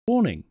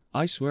Warning,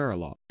 I swear a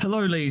lot.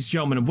 Hello ladies and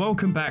gentlemen, and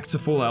welcome back to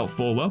Fallout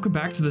 4. Welcome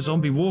back to the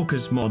Zombie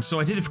Walkers mod. So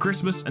I did it for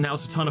Christmas and now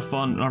it's a ton of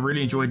fun and I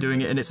really enjoy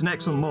doing it and it's an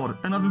excellent mod.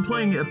 And I've been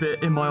playing it a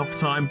bit in my off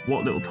time,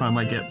 what little time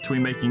I get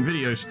between making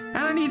videos. And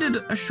I needed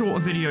a shorter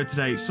video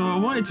today, so I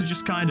wanted to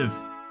just kind of,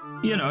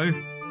 you know,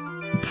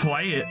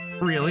 play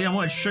it, really. I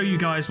wanted to show you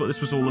guys what this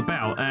was all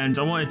about, and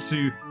I wanted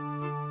to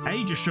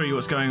A, just show you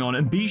what's going on,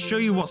 and B, show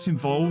you what's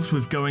involved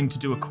with going to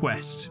do a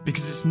quest,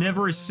 because it's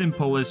never as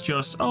simple as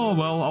just, oh,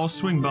 well, I'll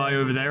swing by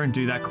over there and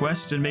do that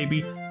quest and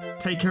maybe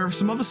take care of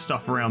some other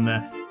stuff around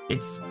there.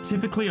 It's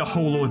typically a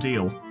whole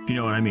ordeal, if you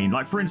know what I mean.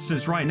 Like, for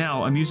instance, right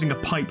now, I'm using a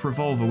pipe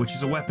revolver, which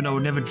is a weapon I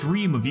would never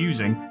dream of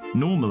using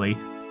normally,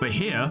 but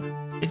here,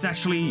 it's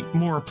actually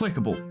more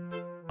applicable.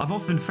 I've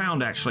often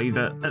found, actually,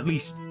 that, at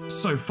least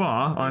so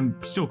far, I'm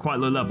still quite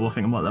low level. I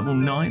think I'm like level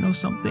 9 or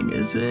something.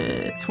 Is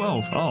it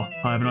 12? Oh,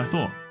 higher than I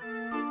thought.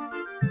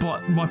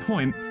 But my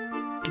point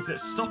is that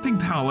stopping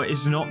power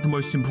is not the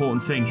most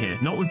important thing here.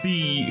 Not with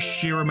the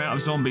sheer amount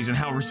of zombies and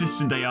how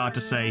resistant they are to,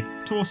 say,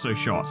 torso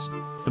shots.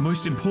 The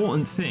most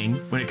important thing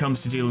when it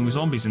comes to dealing with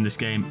zombies in this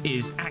game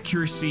is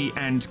accuracy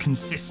and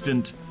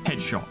consistent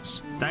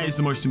headshots. That is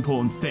the most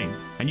important thing.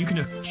 And you can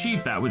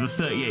achieve that with a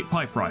 38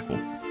 pipe rifle.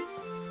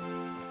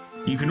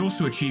 You can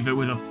also achieve it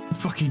with a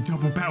fucking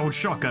double-barreled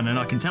shotgun, and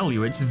I can tell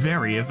you it's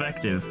very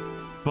effective.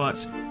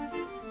 But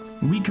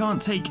we can't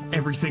take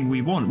everything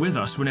we want with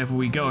us whenever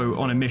we go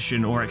on a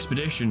mission or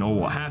expedition or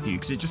what have you,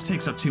 because it just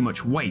takes up too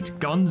much weight.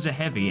 Guns are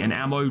heavy, and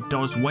ammo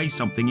does weigh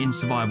something in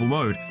survival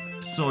mode.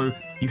 So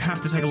you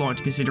have to take a lot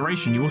into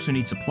consideration. You also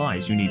need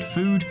supplies. You need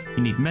food,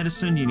 you need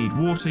medicine, you need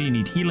water, you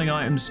need healing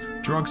items.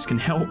 Drugs can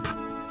help.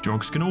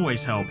 Drugs can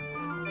always help.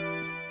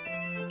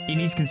 You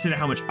need to consider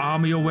how much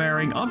armor you're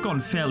wearing. I've gone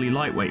fairly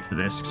lightweight for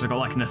this, because I've got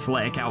like an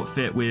athletic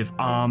outfit with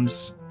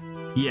arms.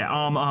 Yeah,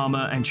 arm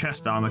armor and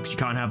chest armor, because you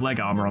can't have leg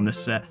armor on this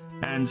set.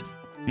 And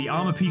the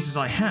armor pieces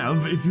I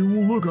have, if you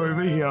will look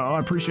over here, I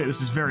appreciate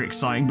this is very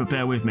exciting, but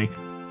bear with me,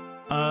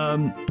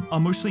 are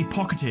mostly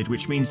pocketed,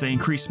 which means they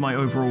increase my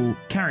overall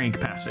carrying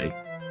capacity.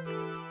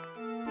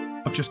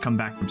 I've just come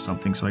back from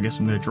something, so I guess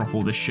I'm going to drop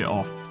all this shit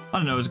off. I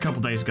don't know, it was a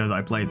couple days ago that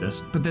I played this.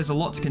 But there's a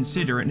lot to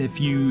consider, and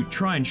if you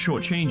try and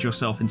shortchange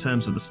yourself in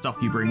terms of the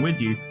stuff you bring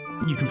with you,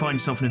 you can find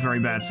yourself in a very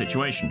bad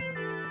situation.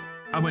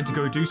 I went to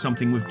go do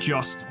something with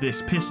just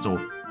this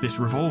pistol, this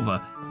revolver,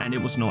 and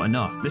it was not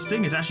enough. This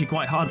thing is actually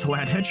quite hard to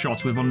land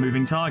headshots with on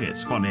moving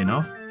targets, funny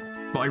enough.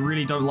 But I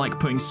really don't like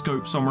putting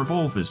scopes on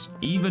revolvers.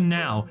 Even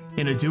now,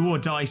 in a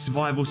do-or-die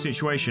survival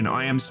situation,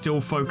 I am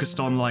still focused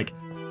on, like,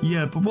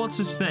 yeah, but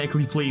what's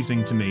aesthetically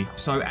pleasing to me?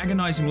 So,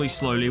 agonizingly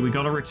slowly, we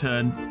gotta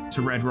return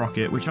to Red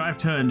Rocket, which I have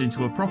turned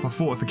into a proper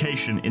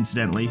fortification,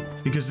 incidentally,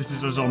 because this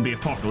is a zombie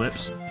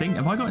apocalypse.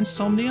 Have I got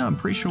insomnia? I'm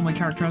pretty sure my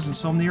character has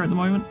insomnia at the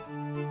moment.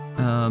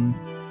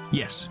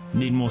 Yes,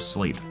 need more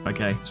sleep.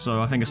 Okay,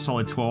 so I think a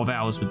solid 12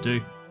 hours would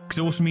do. Because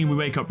it also means we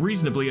wake up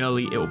reasonably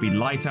early, it will be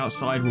light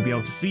outside, we'll be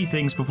able to see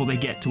things before they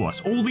get to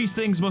us. All these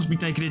things must be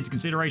taken into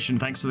consideration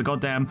thanks to the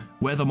goddamn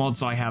weather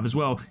mods I have as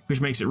well,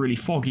 which makes it really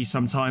foggy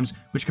sometimes,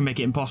 which can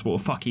make it impossible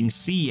to fucking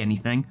see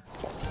anything.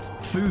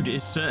 Food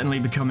is certainly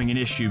becoming an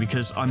issue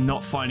because I'm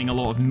not finding a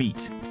lot of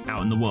meat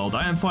out in the world.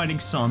 I am finding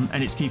some,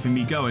 and it's keeping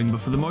me going, but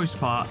for the most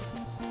part,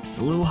 it's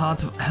a little hard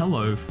to...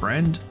 Hello,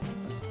 friend.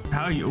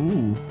 How are you?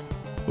 Ooh.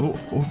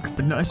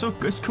 No,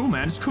 it's cool,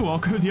 man. It's cool. I'll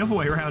go the other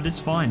way around. It's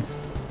fine.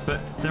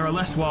 But there are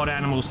less wild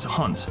animals to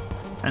hunt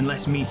and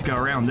less meat to go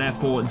around.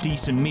 Therefore,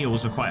 decent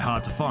meals are quite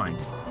hard to find.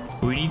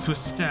 But we need to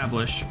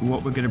establish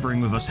what we're going to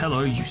bring with us.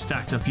 Hello, you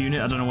stacked up unit.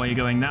 I don't know why you're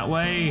going that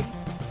way.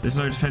 There's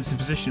no defensive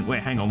position.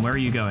 Wait, hang on. Where are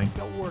you going?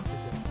 Don't work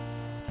with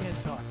him.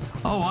 Can't talk.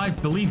 Oh, I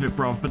believe it,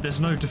 bruv. But there's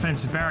no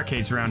defensive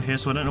barricades around here,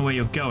 so I don't know where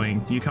you're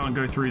going. You can't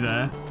go through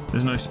there.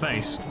 There's no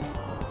space.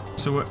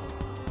 So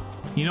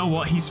you know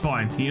what? He's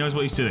fine. He knows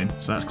what he's doing.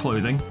 So that's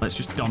clothing. Let's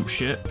just dump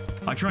shit.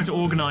 I try to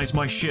organize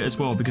my shit as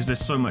well because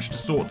there's so much to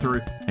sort through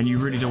and you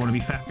really don't want to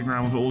be faffing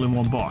around with it all in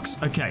one box.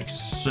 Okay,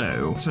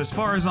 so as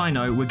far as I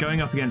know, we're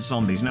going up against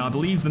zombies. Now, I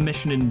believe the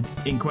mission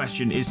in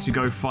question is to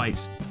go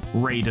fight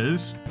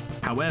raiders.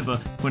 However,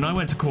 when I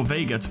went to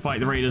Corvega to fight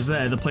the raiders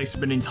there, the place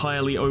had been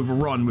entirely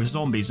overrun with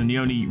zombies and the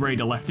only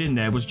raider left in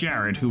there was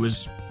Jared, who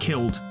was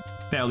killed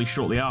fairly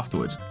shortly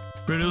afterwards.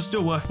 But it was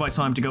still worth my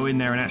time to go in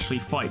there and actually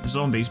fight the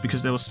zombies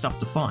because there was stuff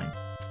to find.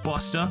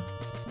 Buster,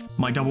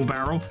 my double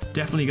barrel,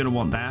 definitely going to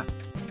want that.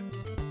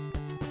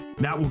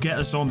 That will get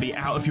a zombie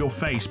out of your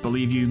face,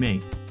 believe you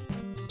me.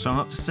 So I'm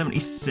up to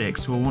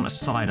 76, we'll want a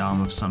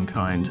sidearm of some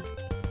kind.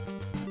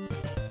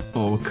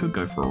 Or we could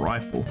go for a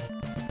rifle.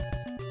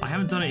 I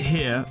haven't done it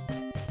here.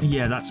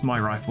 Yeah, that's my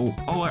rifle.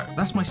 Oh,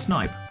 that's my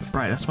snipe.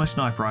 Right, that's my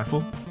snipe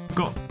rifle.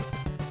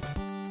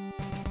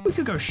 We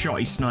could go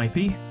shotty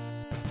snipey.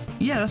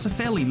 Yeah, that's a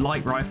fairly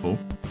light rifle.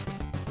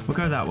 We'll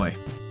go that way.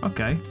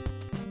 Okay.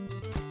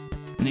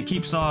 And it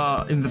keeps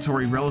our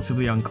inventory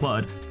relatively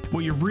uncluttered.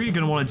 What you're really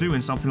going to want to do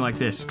in something like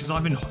this, because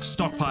I've been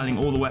stockpiling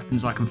all the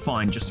weapons I can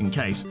find just in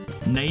case,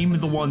 name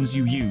the ones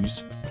you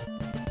use.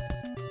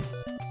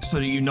 so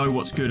that you know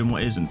what's good and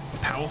what isn't.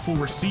 Powerful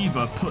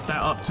receiver, put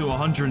that up to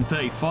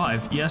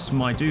 135. Yes,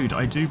 my dude,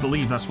 I do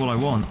believe that's what I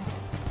want.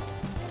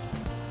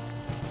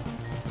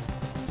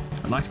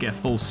 I'd like to get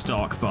full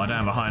stock, but I don't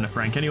have a high enough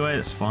rank anyway,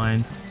 that's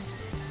fine.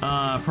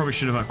 Probably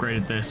should have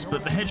upgraded this,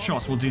 but the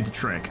headshots will do the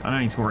trick. I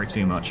don't need to worry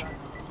too much.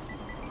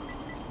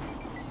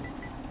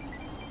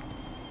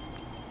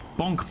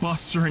 Bonk,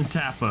 Buster, and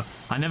Tapper.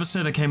 I never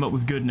said I came up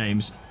with good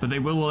names, but they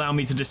will allow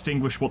me to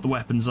distinguish what the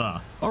weapons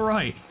are.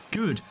 Alright,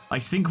 good. I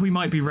think we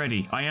might be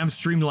ready. I am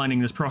streamlining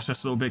this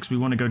process a little bit because we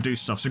want to go do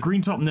stuff. So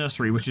Green Top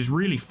Nursery, which is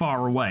really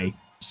far away,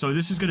 so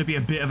this is going to be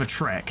a bit of a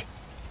trek.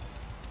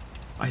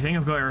 I think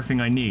I've got everything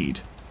I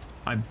need.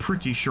 I'm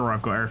pretty sure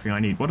I've got everything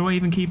I need. What do I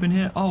even keep in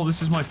here? Oh,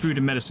 this is my food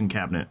and medicine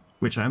cabinet,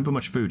 which I haven't put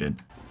much food in.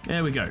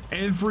 There we go.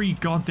 Every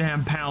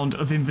goddamn pound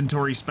of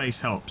inventory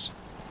space helps.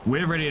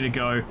 We're ready to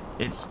go.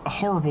 It's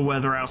horrible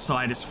weather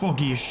outside. It's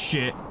foggy as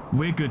shit.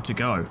 We're good to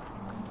go.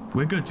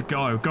 We're good to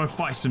go. Go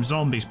fight some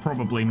zombies,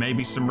 probably.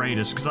 Maybe some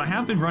raiders. Because I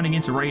have been running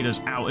into raiders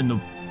out in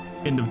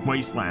the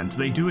wasteland.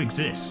 They do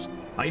exist.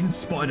 I even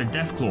spotted a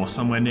Deathclaw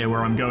somewhere near where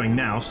I'm going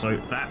now, so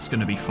that's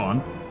going to be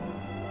fun.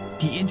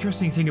 The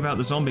interesting thing about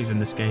the zombies in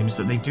this game is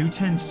that they do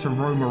tend to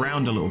roam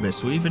around a little bit.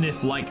 So even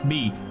if, like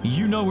me,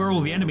 you know where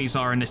all the enemies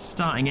are in this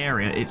starting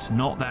area, it's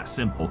not that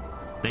simple.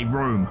 They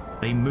roam.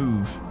 They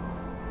move.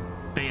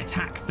 They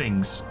attack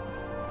things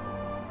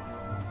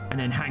and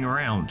then hang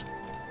around.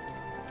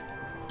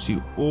 So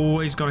you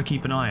always got to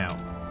keep an eye out.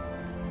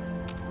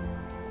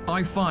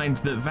 I find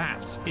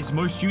that is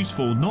most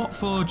useful not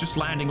for just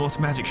landing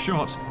automatic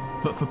shots,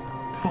 but for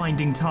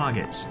finding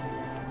targets.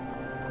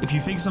 If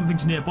you think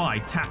something's nearby,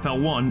 tap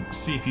L1,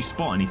 see if you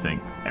spot anything.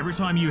 Every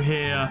time you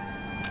hear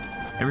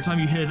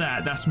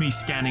that, that's me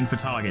scanning for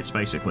targets,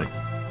 basically.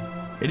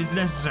 It is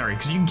necessary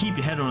because you can keep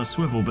your head on a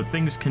swivel, but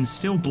things can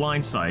still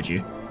blindside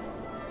you.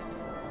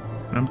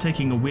 And I'm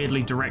taking a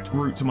weirdly direct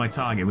route to my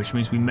target, which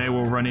means we may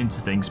well run into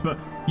things. But,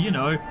 you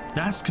know,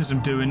 that's because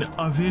I'm doing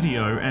a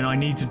video and I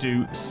need to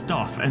do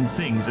stuff and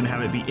things and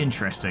have it be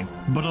interesting.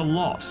 But a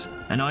lot,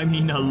 and I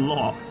mean a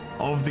lot,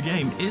 of the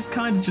game is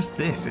kind of just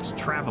this. It's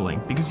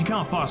traveling. Because you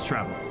can't fast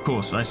travel. Of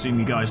course, I assume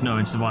you guys know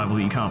in survival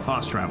that you can't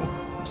fast travel.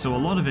 So a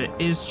lot of it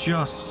is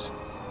just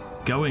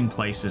going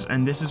places.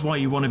 And this is why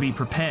you want to be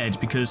prepared,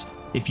 because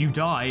if you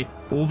die,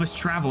 all this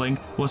traveling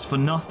was for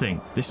nothing.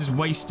 This is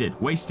wasted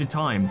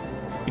time.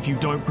 If you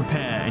don't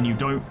prepare and you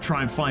don't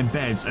try and find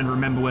beds and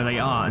remember where they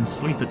are and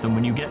sleep at them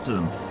when you get to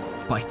them.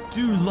 But I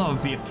do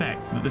love the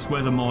effect that this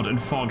weather mod and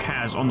fog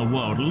has on the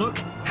world. Look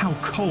how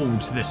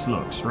cold this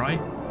looks, right?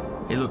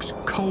 It looks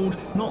cold,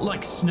 not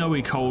like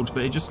snowy cold,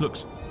 but it just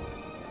looks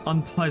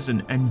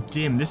unpleasant and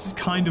dim. This is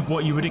kind of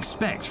what you would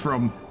expect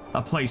from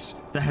a place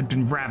that had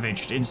been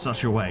ravaged in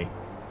such a way.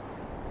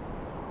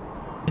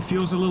 It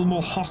feels a little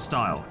more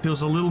hostile,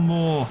 feels a little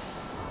more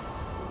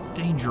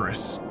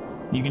dangerous.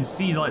 You can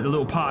see like the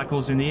little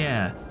particles in the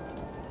air.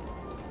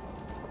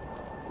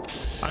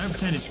 I don't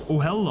pretend it's, oh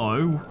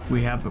hello,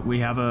 we have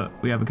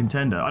a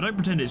contender. I don't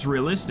pretend it's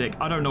realistic.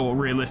 I don't know what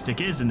realistic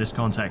is in this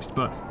context,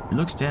 but it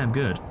looks damn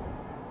good.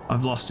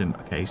 I've lost him.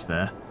 Okay, he's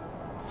there.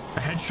 A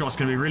headshot's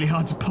gonna be really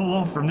hard to pull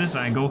off from this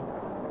angle.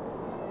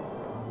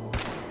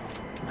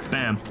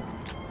 Bam.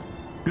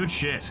 Good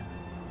shit.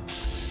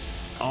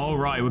 All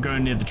right, we're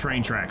going near the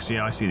train tracks.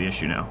 Yeah, I see the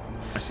issue now.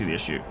 I see the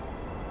issue.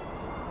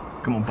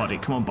 Come on, buddy.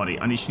 Come on, buddy.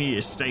 I need you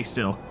to stay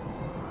still.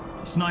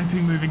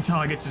 Sniping moving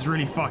targets is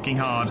really fucking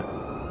hard.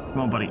 Come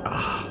on, buddy.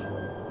 Ah.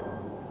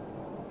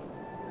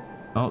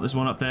 Oh, there's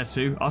one up there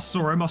too. I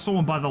saw him. I saw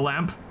him by the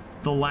lamp.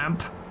 The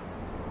lamp.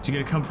 Is he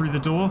gonna come through the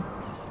door?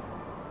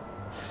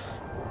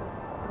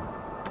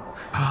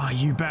 Ah,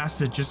 you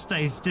bastard. Just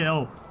stay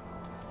still.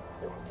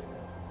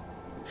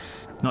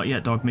 Not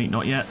yet, dog meat.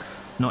 Not yet.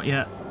 Not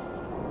yet.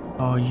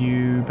 Oh,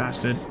 you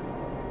bastard.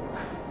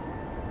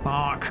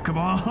 Fuck. Come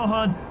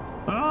on.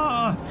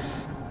 Ah.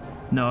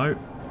 No.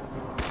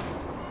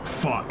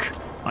 Fuck.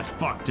 I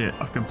fucked it.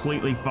 I've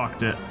completely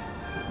fucked it.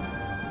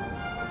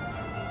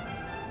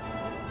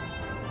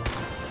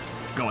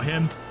 Got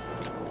him.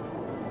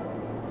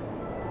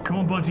 Come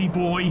on, buddy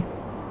boy.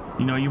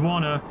 You know you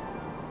wanna.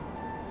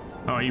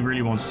 Oh, he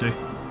really wants to.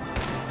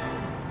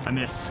 I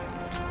missed.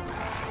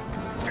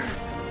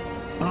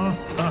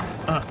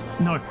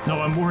 No,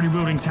 I'm already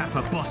wielding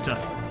Tapper. Buster.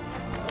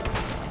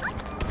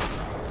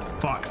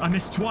 Fuck, I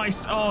missed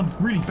twice. Oh, I'm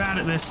really bad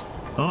at this.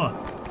 Oh.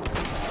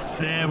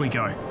 There we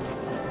go.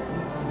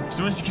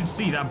 So as you can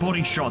see, that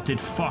body shot did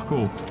fuck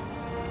all.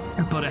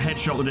 But a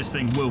headshot with this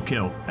thing will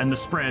kill, and the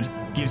spread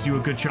gives you a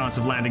good chance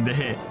of landing the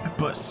hit.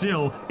 But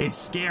still, it's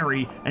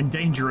scary and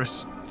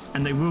dangerous,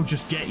 and they will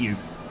just get you.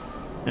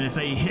 And if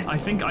they hit, I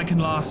think I can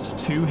last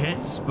 2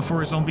 hits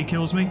before a zombie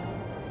kills me.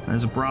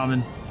 There's a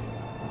Brahmin.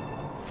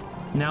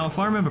 Now, if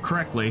I remember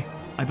correctly,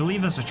 I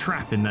believe there's a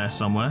trap in there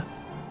somewhere.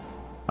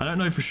 I don't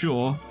know for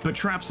sure, but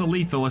traps are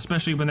lethal,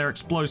 especially when they're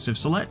explosive.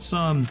 So let's,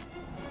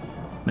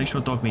 make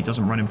sure dog meat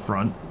doesn't run in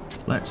front.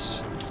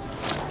 Let's...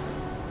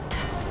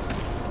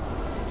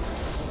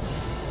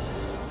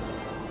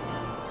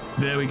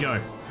 There we go.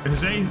 If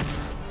there's any...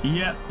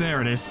 Yep,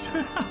 there it is.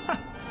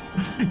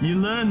 You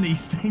learn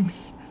these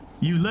things.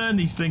 You learn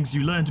these things.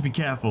 You learn to be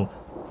careful.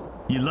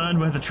 You learn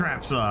where the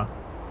traps are.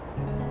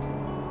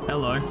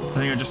 Hello. I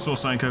think I just saw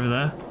something over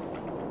there.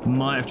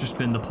 Might have just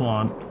been the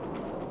plant.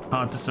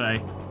 Hard to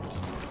say.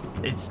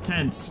 It's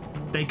tense.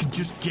 They could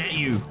just get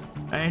you.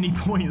 At any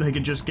point, they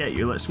could just get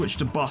you. Let's switch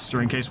to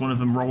Buster in case one of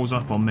them rolls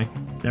up on me.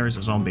 There is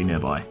a zombie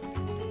nearby.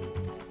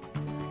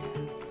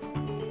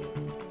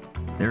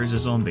 There is a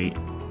zombie.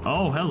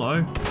 Oh,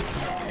 hello.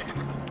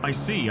 I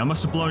see. I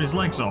must have blown his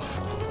legs off.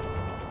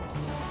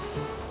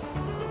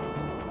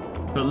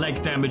 But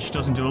leg damage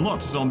doesn't do a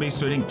lot to zombies,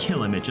 so it didn't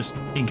kill him. It just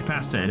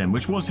incapacitated him,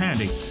 which was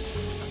handy.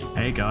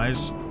 Hey,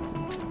 guys.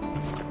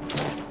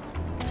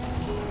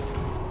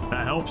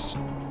 That helps.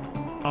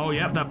 Oh,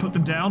 yep, that put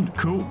them down.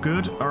 Cool,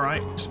 good. All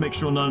right, just make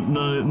sure no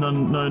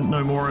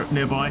more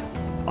nearby.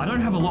 I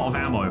don't have a lot of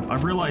ammo.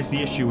 I've realized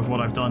the issue with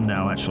what I've done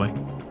now, actually.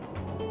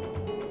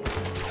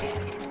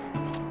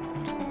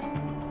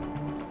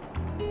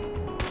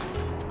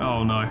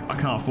 Oh no, I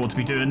can't afford to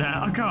be doing that.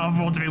 I can't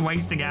afford to be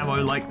wasting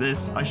ammo like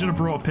this. I should have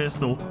brought a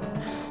pistol.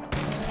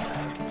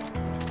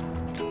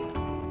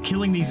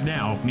 Killing these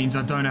now means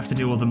I don't have to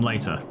deal with them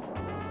later.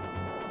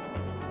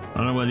 I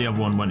don't know where the other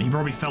one went. He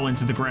probably fell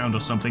into the ground or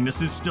something.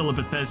 This is still a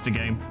Bethesda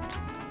game.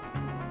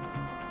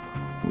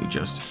 We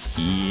just...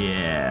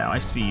 Yeah, I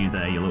see you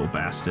there, you little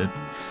bastard.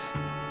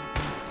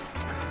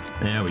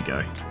 There we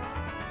go.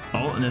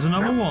 Oh, and there's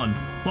another one.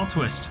 Plot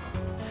twist.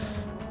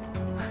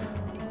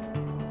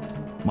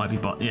 Might be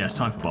yeah, it's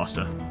time for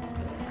Buster.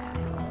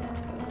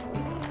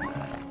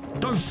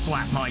 Don't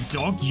slap my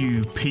dog,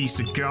 you piece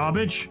of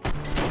garbage.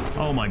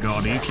 Oh my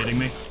god, are you kidding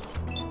me?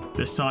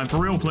 This time for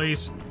real,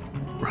 please.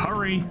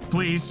 Hurry,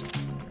 please.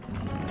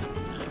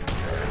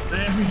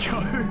 There we go.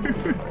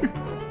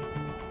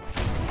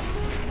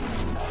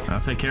 I'll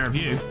take care of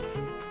you.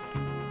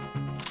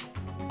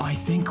 I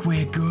think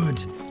we're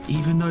good,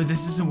 even though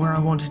this isn't where I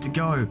wanted to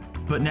go.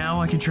 But now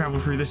I can travel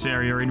through this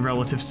area in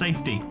relative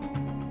safety.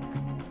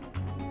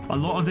 A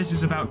lot of this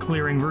is about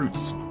clearing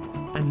routes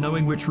and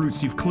knowing which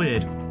routes you've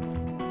cleared.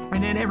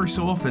 And then every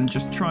so often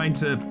just trying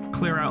to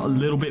clear out a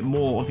little bit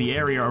more of the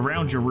area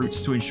around your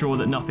routes to ensure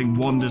that nothing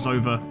wanders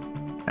over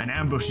and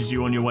ambushes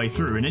you on your way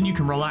through. And then you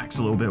can relax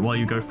a little bit while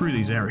you go through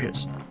these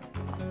areas.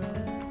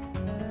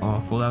 Oh, I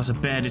thought that was a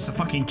bed. It's a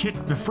fucking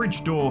the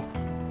fridge door.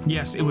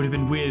 Yes, it would have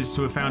been weird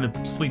to have found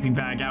a sleeping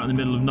bag out in the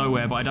middle of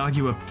nowhere, but I'd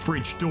argue a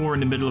fridge door in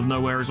the middle of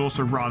nowhere is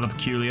also rather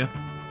peculiar.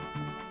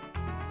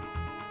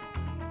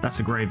 That's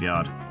a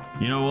graveyard.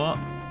 You know what?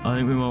 I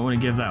think we might want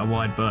to give that a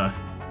wide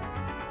berth.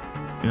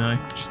 You know,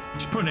 just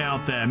putting it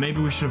out there.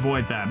 Maybe we should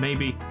avoid that.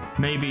 Maybe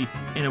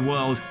in a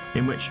world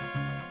in which...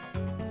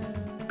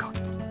 God.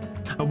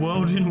 A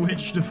world in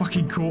which the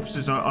fucking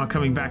corpses are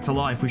coming back to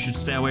life, we should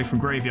stay away from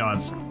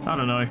graveyards. I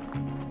don't know.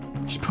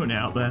 Just putting it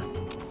out there.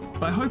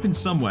 But I hope in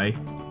some way...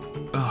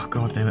 Oh,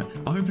 god damn it.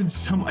 I hope in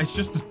some... It's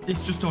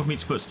just Dog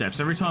Meat's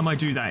footsteps. Every time I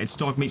do that, it's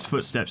Dog Meat's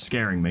footsteps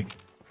scaring me.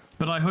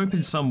 But I hope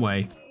in some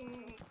way...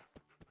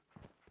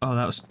 Oh,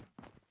 that was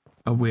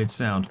a weird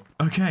sound.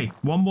 Okay,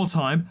 one more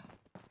time.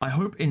 I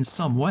hope in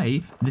some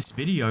way this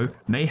video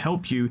may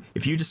help you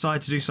if you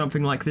decide to do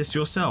something like this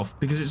yourself,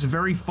 because it's a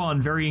very fun,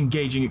 very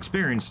engaging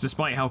experience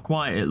despite how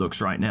quiet it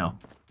looks right now.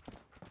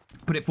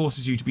 But it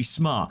forces you to be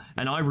smart,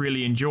 and I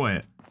really enjoy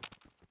it.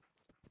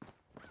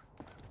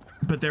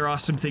 But there are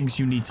some things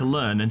you need to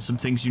learn and some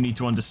things you need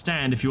to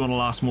understand if you want to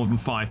last more than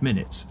 5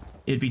 minutes.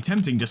 It'd be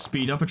tempting to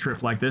speed up a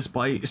trip like this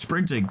by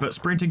sprinting, but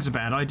sprinting's a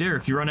bad idea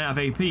if you run out of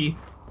AP.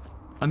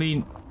 I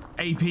mean,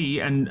 AP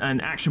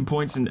and action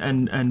points and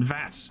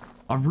VATs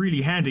are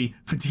really handy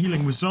for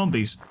dealing with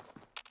zombies,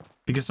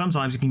 because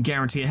sometimes it can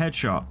guarantee a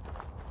headshot.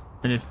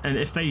 And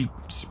if they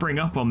spring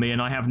up on me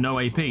and I have no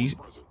AP...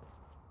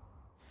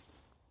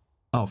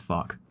 Oh,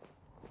 fuck.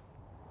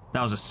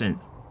 That was a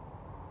synth.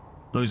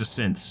 Those are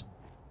synths.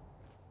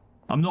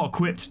 I'm not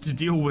equipped to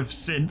deal with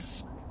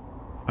synths.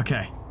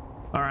 Okay.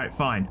 Alright,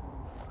 fine.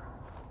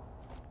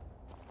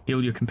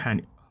 Heal your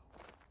companion.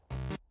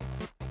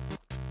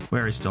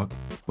 Where is Dog?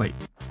 Wait.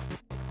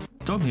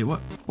 Dog Meat,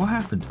 what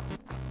happened?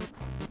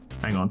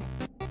 Hang on.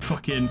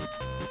 Fucking...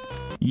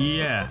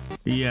 Yeah.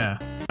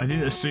 I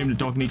didn't assume that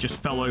Dog Meat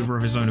just fell over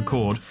of his own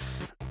accord.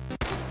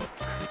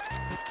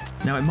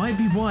 Now, it might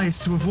be wise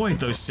to avoid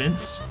those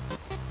synths,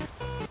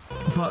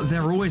 but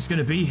they're always going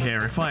to be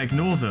here. If I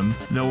ignore them,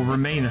 they'll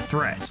remain a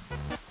threat.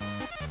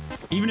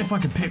 Even if I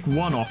could pick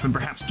one off and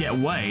perhaps get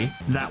away,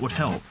 that would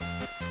help.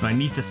 But I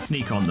need to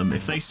sneak on them.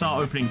 If they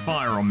start opening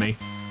fire on me,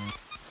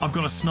 I've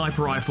got a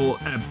sniper rifle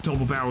and a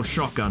double-barreled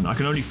shotgun. I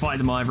can only fight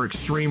them either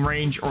extreme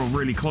range or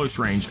really close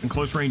range, and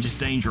close range is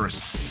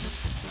dangerous.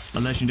 A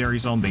legendary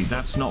zombie.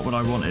 That's not what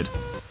I wanted.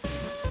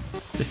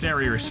 This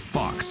area is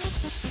fucked.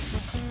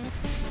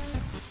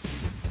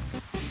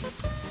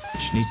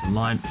 Just need to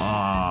line...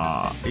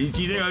 do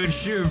you think I can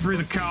shoot him through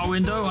the car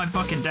window? I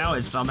fucking doubt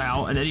it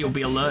somehow, and then he'll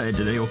be alerted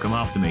and then he'll come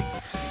after me.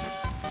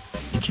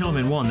 You kill him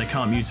in one, they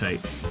can't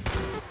mutate.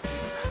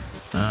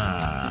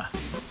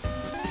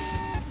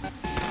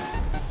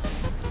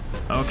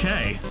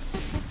 Okay.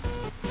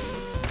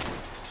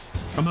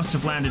 I must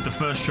have landed the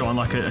first shot on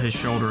like his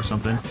shoulder or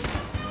something.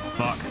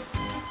 Fuck.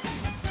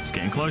 It's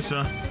getting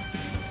closer.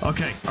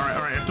 Okay,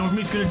 alright. If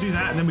Dogmeat's gonna do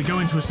that, then we go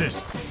into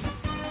assist.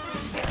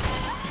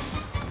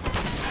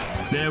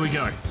 There we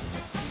go.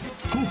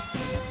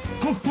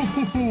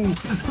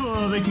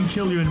 Oh, they can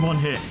kill you in one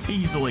hit,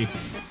 easily.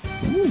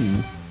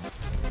 Ooh.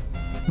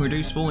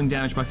 Reduce falling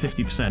damage by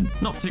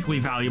 50%. Not particularly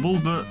valuable,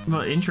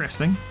 but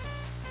interesting.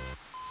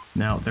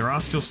 Now, there are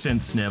still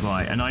synths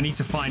nearby, and I need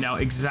to find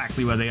out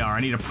exactly where they are.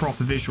 I need a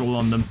proper visual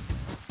on them.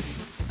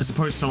 As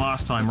opposed to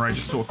last time, where I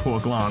just sort of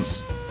caught a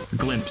glance. A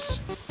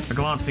glimpse. A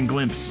glancing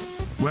glimpse.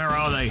 Where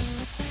are they?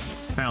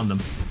 Found them.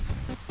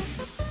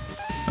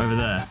 Over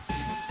there.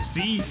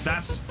 See?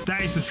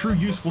 That is the true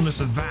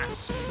usefulness of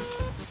VATS.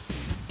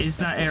 Is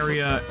that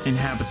area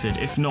inhabited?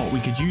 If not, we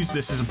could use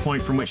this as a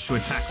point from which to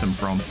attack them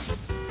from.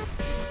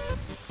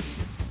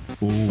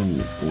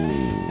 Ooh.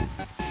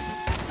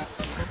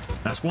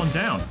 That's one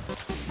down.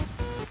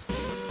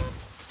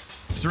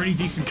 Is there any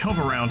decent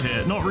cover around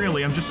here? Not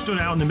really. I'm just stood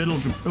out in the middle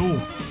of the... Ooh.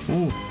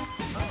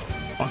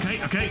 Okay.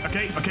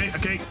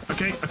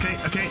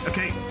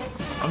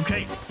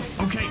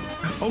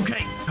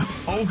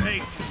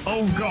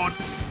 Oh god.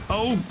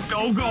 Oh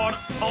god.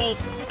 Oh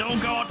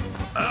god.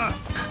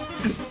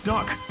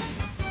 Duck.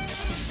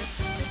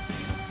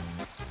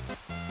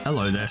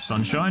 Hello there,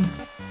 sunshine.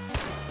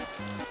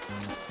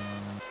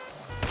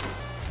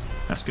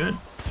 That's good.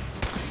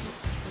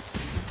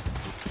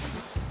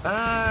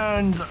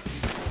 And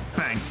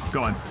bang,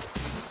 gone.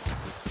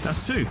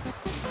 That's two.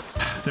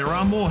 There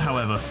are more,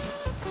 however.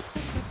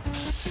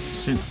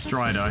 Synth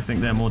Strider, I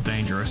think they're more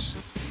dangerous.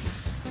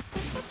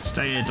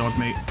 Stay here,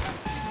 Dogmeat.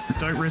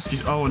 Don't risk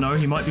his... Oh no,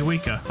 he might be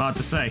weaker. Hard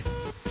to say.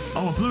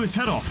 Oh, I blew his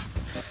head off.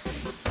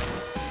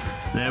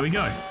 There we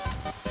go.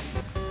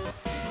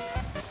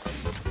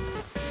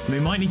 We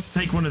might need to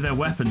take one of their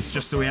weapons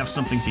just so we have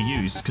something to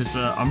use, because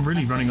I'm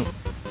really running up...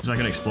 Is that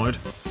going to explode?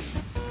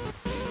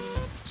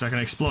 Is that going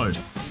to explode?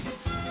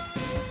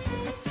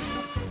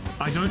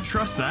 I don't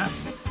trust that.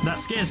 That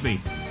scares me.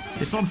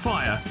 It's on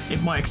fire.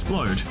 It might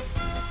explode.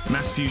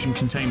 Mass fusion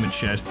containment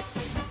shed.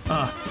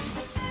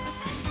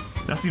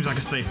 That seems like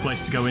a safe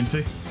place to go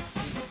into.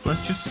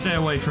 Let's just stay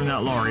away from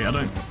that lorry.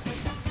 I'm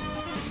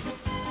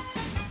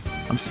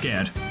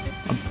scared.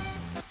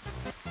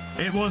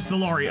 It was the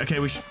lorry. Okay,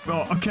 we should...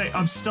 Oh, okay,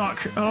 I'm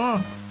stuck.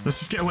 Oh, let's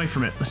just get away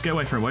from it. Let's get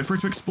away from it. Wait for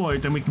it to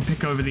explode, then we can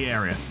pick over the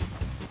area.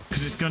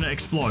 Because it's gonna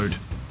explode.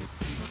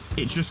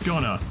 It's just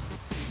gonna.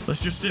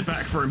 Let's just sit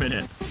back for a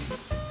minute.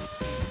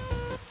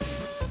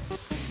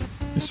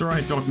 It's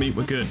alright, Dogmeat,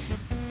 we're good.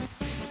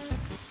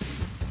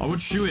 I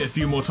would shoot it a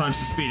few more times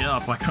to speed it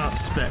up. I can't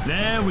spec.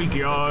 There we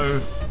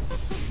go.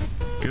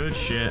 Good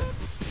shit.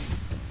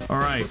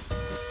 Alright.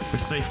 We're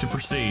safe to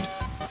proceed.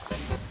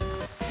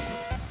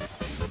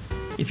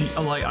 If you,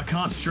 like, I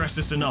can't stress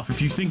this enough.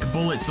 If you think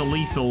bullets are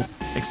lethal,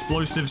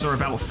 explosives are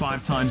about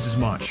 5 times as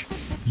much.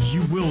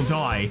 You will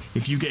die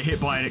if you get hit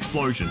by an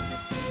explosion.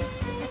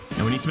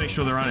 And we need to make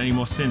sure there aren't any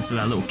more synths at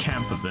that little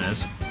camp of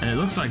theirs. And it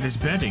looks like there's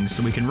bedding,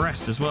 so we can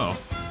rest as well.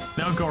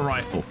 Now we've got a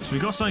rifle, so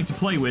we've got something to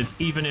play with,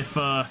 even if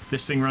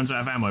this thing runs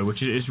out of ammo,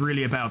 which it is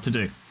really about to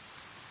do.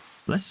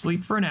 Let's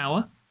sleep for an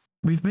hour.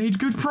 We've made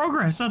good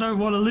progress. I don't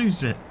want to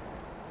lose it.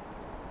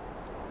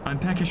 I'm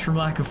peckish from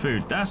lack of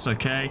food. That's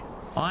okay.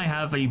 I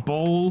have a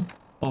bowl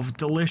of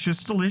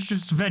delicious,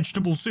 delicious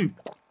vegetable soup.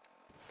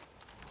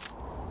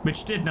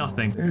 Which did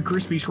nothing.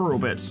 Crispy squirrel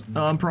bits.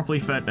 I'm properly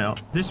fed now.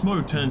 This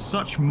mode turns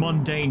such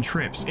mundane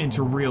trips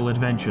into real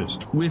adventures.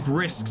 With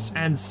risks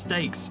and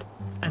stakes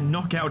and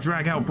knockout,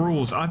 drag-out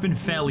brawls. I've been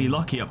fairly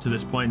lucky up to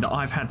this point that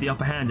I've had the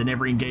upper hand in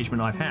every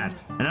engagement I've had.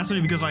 And that's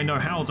only because I know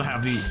how to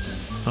have the...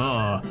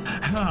 how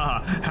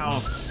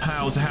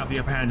to have the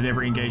upper hand in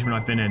every engagement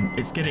I've been in.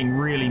 It's getting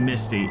really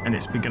misty, and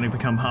it's going to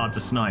become hard to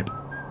snipe.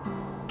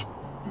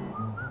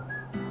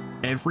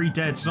 Every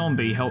dead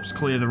zombie helps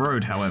clear the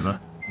road, however.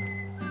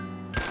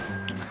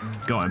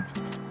 Got him.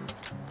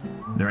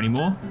 Are there any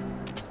more?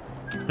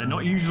 They're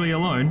not usually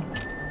alone.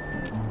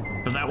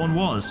 But that one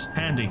was.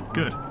 Handy.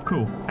 Good.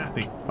 Cool.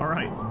 Happy.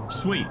 Alright.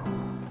 Sweet.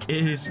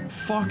 It is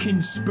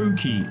fucking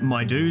spooky,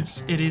 my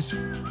dudes. It is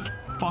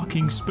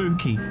fucking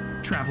spooky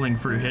traveling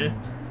through here.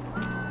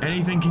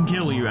 Anything can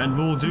kill you, and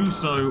will do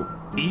so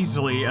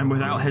easily and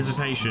without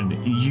hesitation.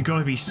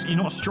 You're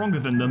not stronger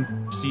than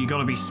them, so you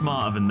gotta be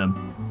smarter than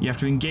them. You have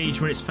to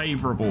engage when it's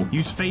favorable.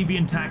 Use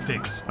Fabian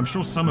tactics. I'm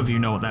sure some of you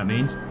know what that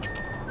means.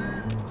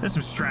 There's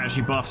some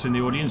strategy buffs in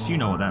the audience, you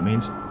know what that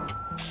means.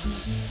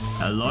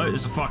 Hello,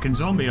 there's a fucking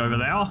zombie over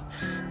there.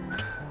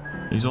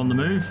 He's on the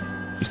move.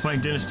 He's playing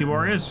Dynasty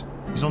Warriors.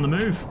 He's on the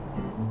move.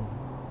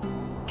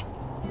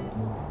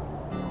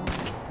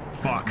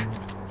 Fuck.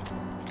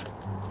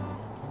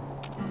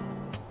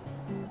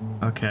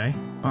 Okay.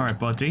 Alright,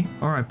 buddy.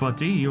 Alright,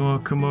 buddy. You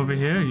wanna come over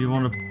here?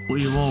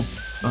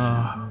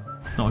 Not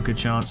a good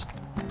chance.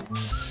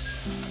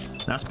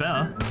 That's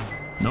better.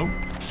 Nope.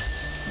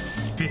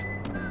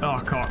 Oh,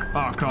 cock.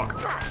 Oh, cock.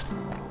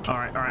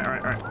 Alright.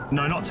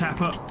 No, not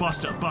Tapper.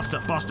 Buster.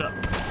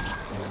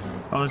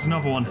 Oh, there's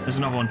another one.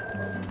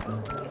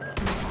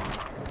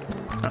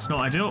 That's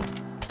not ideal.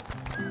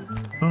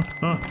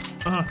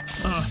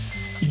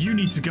 You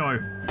need to go.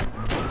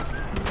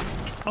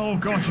 Oh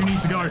god, you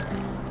need to go.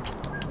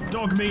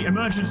 Dog meat,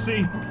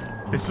 emergency.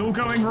 It's all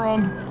going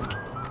wrong.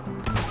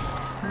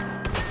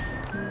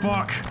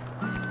 Fuck.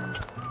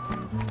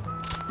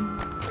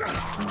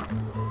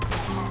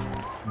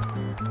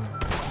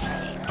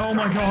 Oh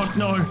my god,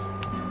 no.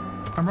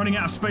 I'm running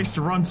out of space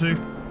to run to.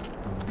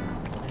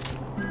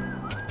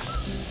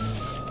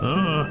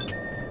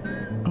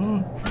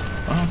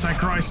 Oh, thank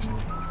Christ.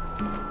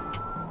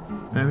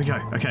 There we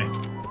go. Okay.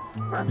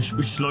 We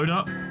just load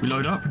up. We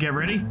load up. We get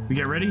ready. We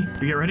get ready.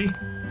 We get ready.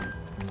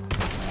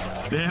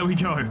 There we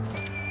go.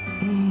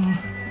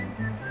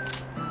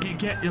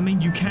 I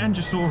mean, you can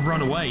just sort of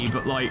run away,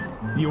 but like,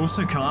 you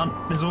also can't.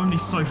 There's only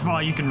so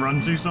far you can run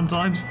to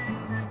sometimes.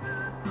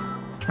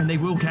 And they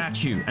will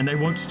catch you, and they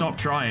won't stop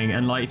trying.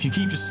 And like, if you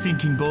keep just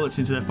sinking bullets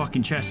into their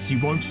fucking chests, you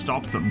won't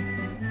stop them.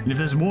 And if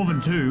there's more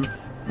than two,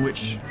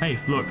 which, hey,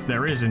 look,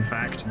 there is in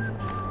fact,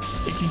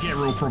 it can get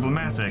real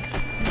problematic.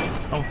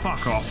 Oh,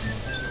 fuck off.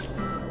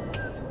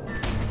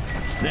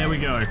 There we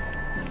go.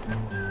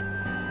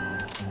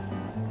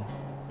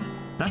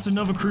 That's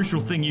another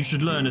crucial thing you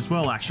should learn as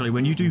well, actually.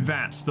 When you do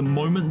VATS, the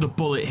moment the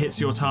bullet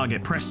hits your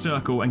target, press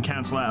circle and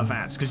cancel out of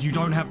VATS, because you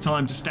don't have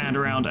time to stand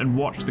around and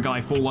watch the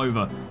guy fall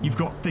over. You've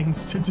got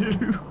things to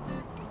do.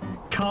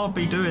 Can't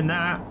be doing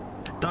that.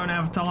 Don't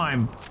have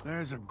time.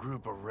 There's a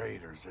group of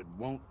raiders that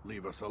won't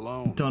leave us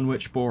alone.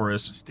 Dunwich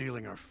borers.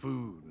 Stealing our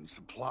food and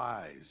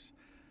supplies.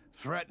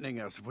 Threatening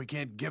us if we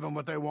can't give them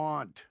what they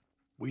want.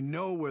 We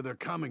know where they're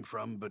coming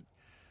from, but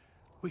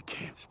we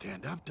can't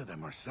stand up to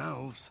them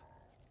ourselves.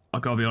 I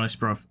gotta be honest,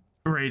 bruv.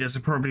 Raiders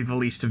are probably the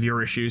least of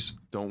your issues.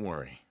 Don't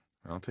worry.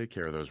 I'll take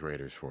care of those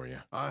raiders for you.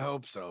 I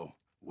hope so.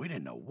 We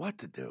didn't know what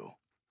to do.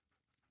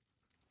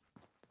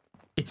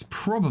 It's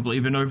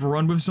probably been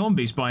overrun with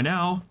zombies by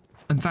now.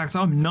 In fact,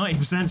 I'm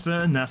 90%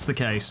 certain that's the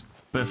case.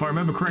 But if I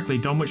remember correctly,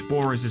 Dunwich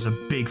Borers is a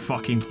big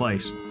fucking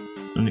place.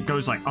 And it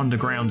goes like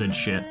underground and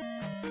shit.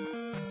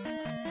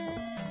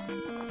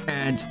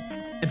 And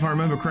if I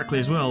remember correctly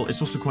as well,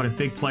 it's also quite a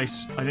big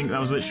place. I think that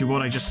was literally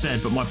what I just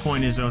said, but my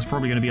point is there's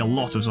probably going to be a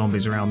lot of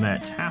zombies around there.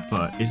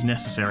 Tapper is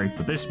necessary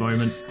for this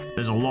moment.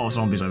 There's a lot of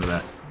zombies over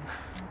there.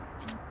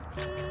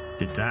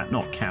 Did that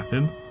not cap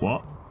him?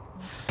 What?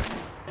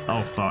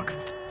 Oh, fuck.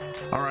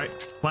 Alright,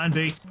 plan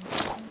B.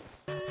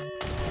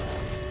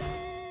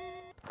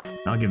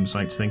 I'll give him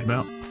something to think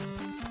about.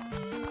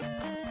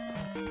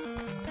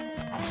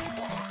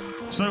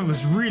 So it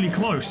was really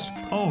close.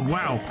 Oh,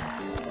 wow.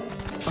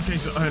 Okay,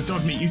 so,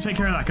 dog meat, you take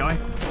care of that guy.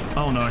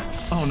 Oh no,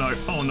 oh no,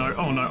 oh no,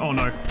 oh no, oh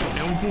no.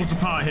 It all falls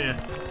apart here.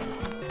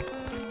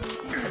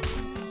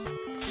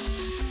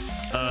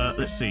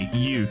 Let's see.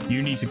 You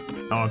need to...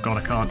 Oh god,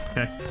 I can't.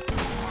 Okay.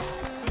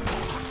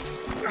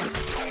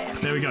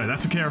 There we go, that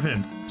took care of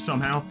him.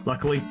 Somehow,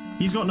 luckily.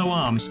 He's got no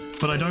arms,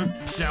 but I don't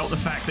doubt the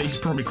fact that he's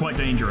probably quite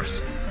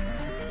dangerous.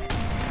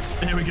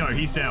 There we go,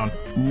 he's down.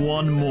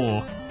 One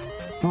more.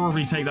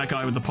 Probably take that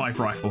guy with the pipe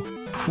rifle.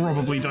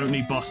 Probably don't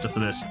need Buster for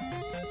this.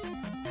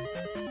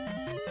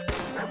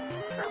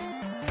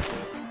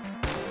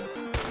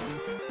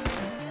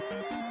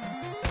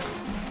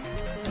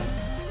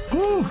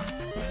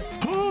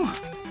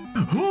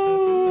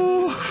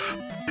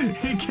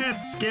 It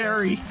gets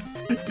scary.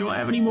 Do I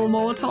have any more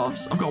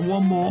Molotovs? I've got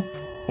one more.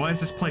 Why is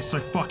this place so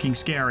fucking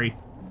scary?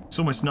 It's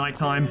almost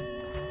nighttime.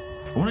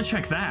 I want to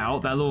check that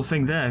out, that little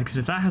thing there, because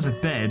if that has a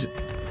bed...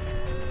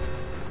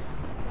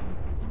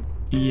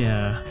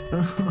 Yeah.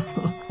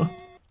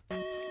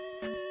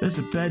 There's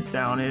a bed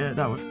down here.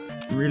 That would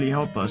really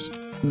help us.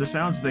 From the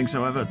sounds of things,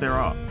 however, there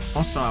are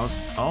hostiles.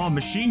 Oh,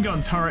 machine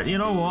gun turret. You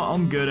know what?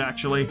 I'm good,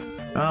 actually.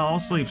 I'll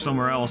sleep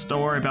somewhere else.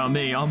 Don't worry about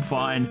me. I'm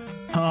fine.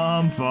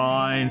 I'm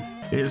fine.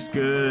 It's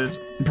good.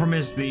 The problem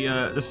is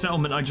the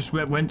settlement I just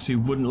went to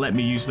wouldn't let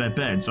me use their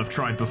beds. I've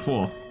tried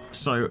before.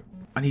 So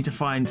I need to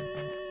find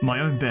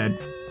my own bed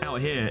out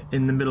here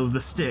in the middle of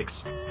the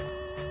sticks.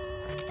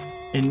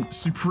 In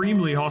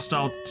supremely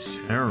hostile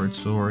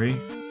territory.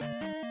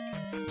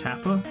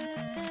 Tapper?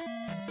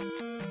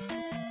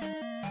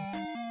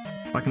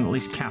 If I can at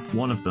least cap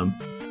one of them,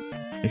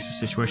 makes the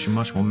situation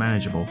much more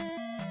manageable.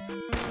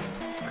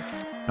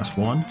 That's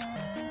one.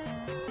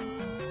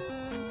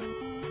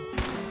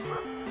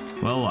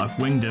 Well, I've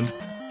winged him.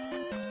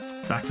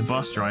 Back to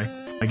Buster,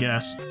 I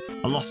guess.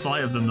 I lost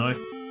sight of them, though.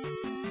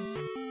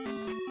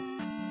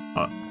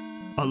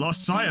 I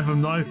lost sight of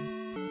him, though.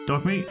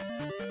 Dog meat?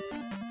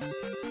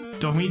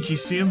 Dog meat, do you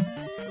see him?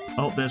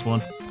 Oh, there's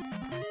one.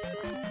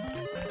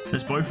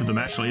 There's both of them,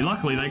 actually.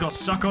 Luckily, they got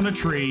stuck on a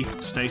tree.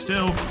 Stay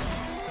still.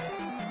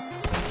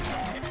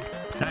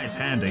 That is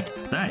handy.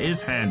 That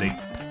is handy.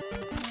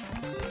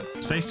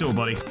 Stay still,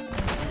 buddy.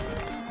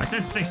 I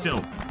said stay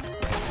still.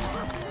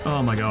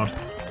 Oh, my God.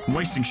 I'm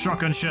wasting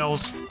shotgun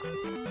shells.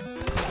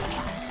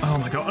 Oh,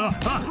 my God.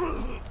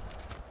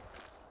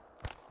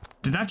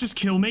 Did that just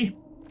kill me?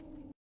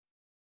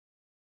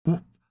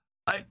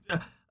 I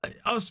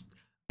was...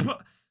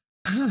 I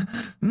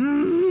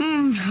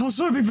was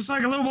hoping for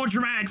something a little more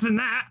dramatic than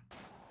that.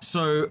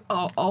 So,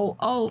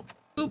 I'll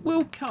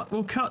we'll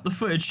cut the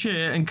footage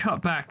here and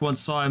cut back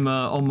once I'm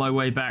on my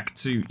way back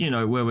to, you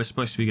know, where we're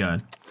supposed to be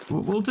going.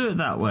 We'll do it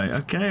that way,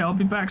 okay? I'll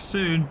be back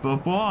soon.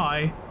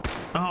 Bye-bye.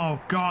 Oh,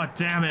 god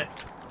damn it.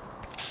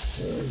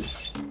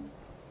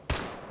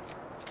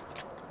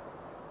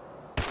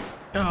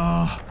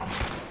 Oh.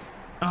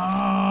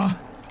 Ah.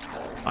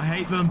 I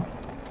hate them.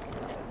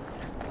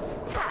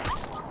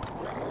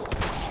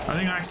 I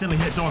think I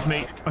accidentally hit dog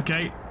meat.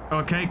 Okay.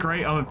 Okay,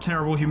 great. I'm a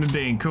terrible human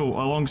being.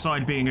 Cool.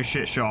 Alongside being a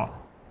shit shot.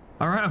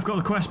 Alright, I've got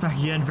the quest back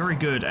again. Very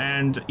good.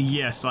 And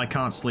yes, I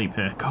can't sleep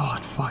here.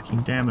 God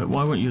fucking damn it.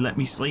 Why won't you let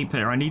me sleep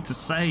here? I need to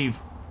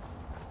save.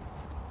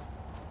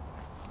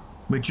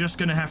 We're just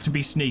gonna have to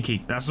be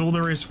sneaky. That's all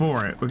there is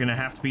for it. We're gonna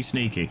have to be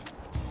sneaky.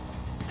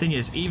 Thing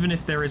is, even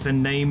if there is a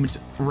named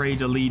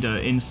raider leader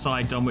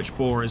inside Dunwich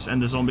Borers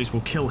and the zombies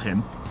will kill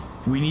him,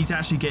 we need to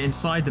actually get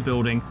inside the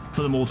building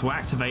for them all to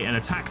activate and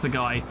attack the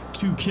guy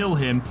to kill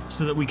him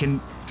so that we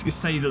can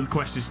say that the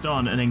quest is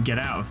done and then get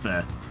out of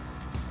there.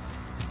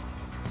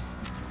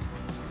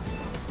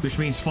 Which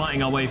means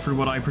fighting our way through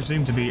what I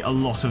presume to be a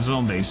lot of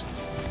zombies.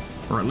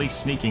 Or at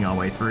least sneaking our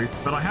way through.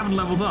 But I haven't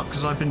leveled up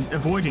because I've been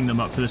avoiding them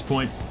up to this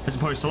point as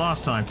opposed to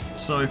last time.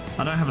 So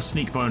I don't have a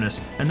sneak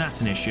bonus, and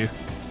that's an issue.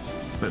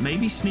 But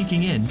maybe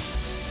sneaking in...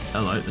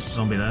 Hello, there's a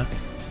zombie there.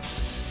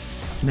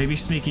 Maybe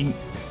sneaking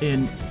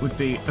in would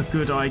be a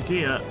good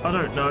idea. I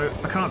don't know.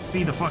 I can't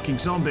see the fucking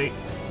zombie.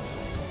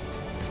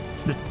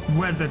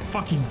 Where the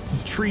fucking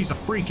trees are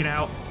freaking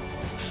out.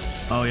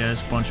 Oh yeah,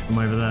 there's a bunch of them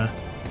over there.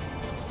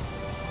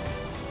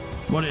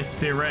 What if,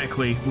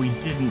 theoretically, we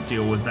didn't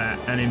deal with that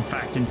and in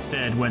fact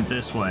instead went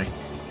this way?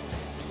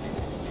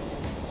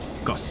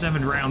 Got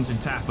 7 rounds in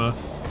Tapper.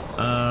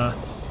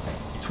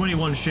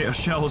 21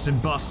 shells in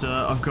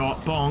Buster. I've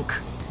got Bonk.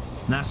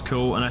 That's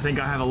cool. And I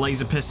think I have a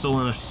laser pistol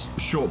and a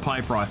short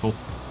pipe rifle.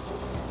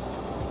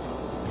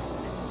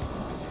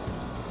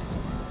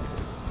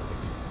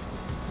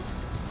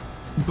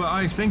 But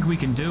I think we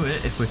can do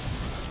it if we...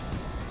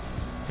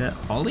 Yeah,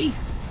 Ollie?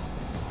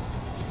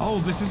 Oh,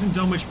 this isn't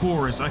Dunwich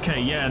Borers.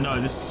 Okay, yeah, no,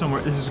 this is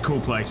somewhere. This is a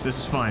cool place. This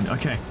is fine.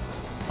 Okay.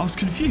 I was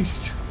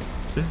confused.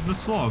 This is the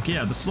Slog.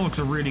 Yeah, the Slog's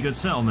a really good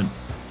settlement.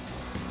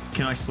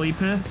 Can I sleep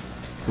here?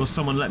 Will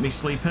someone let me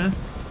sleep here?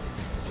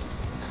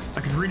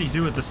 I could really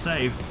do with the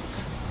save.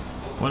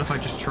 What if I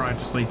just tried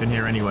to sleep in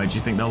here anyway? Do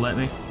you think they'll let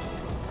me?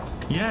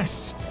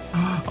 Yes!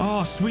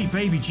 Oh, sweet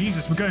baby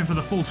Jesus, we're going for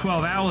the full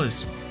 12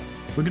 hours.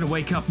 We're gonna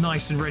wake up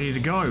nice and ready to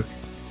go.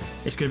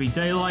 It's gonna be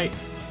daylight.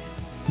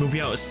 We'll be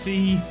able to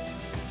see.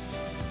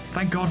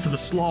 Thank God for the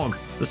Slog.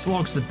 The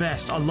Slog's the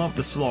best. I love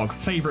the Slog.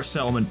 Favorite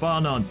settlement, bar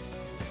none.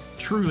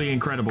 Truly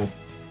incredible.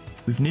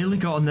 We've nearly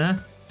gotten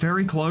there.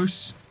 Very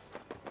close.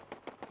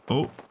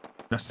 Oh,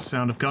 that's the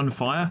sound of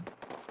gunfire.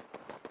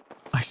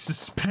 I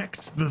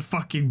suspect the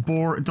fucking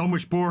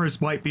Dunwich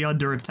Borers might be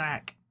under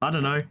attack. I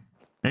don't know.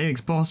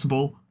 Anything's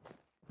possible.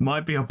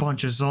 Might be a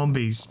bunch of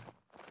zombies.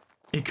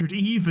 It could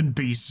even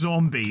be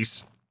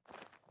zombies.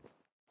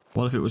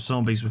 What if it was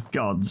zombies with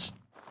guns?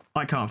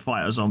 I can't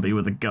fight a zombie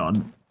with a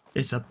gun.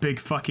 It's a big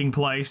fucking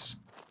place.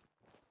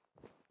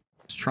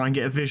 Let's try and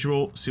get a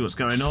visual, see what's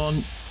going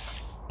on.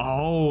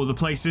 Oh, the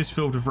place is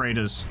filled with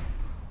raiders.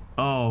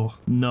 Oh,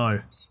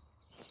 no.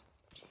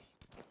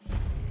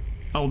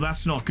 Oh,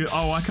 that's not good.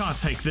 Oh, I can't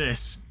take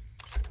this.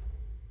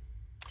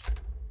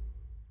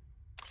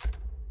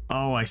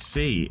 Oh, I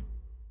see.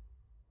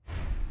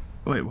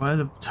 Wait, why are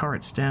the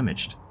turrets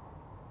damaged?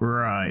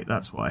 Right,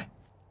 that's why.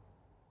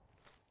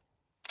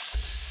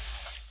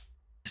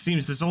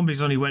 Seems the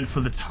zombies only went for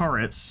the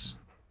turrets.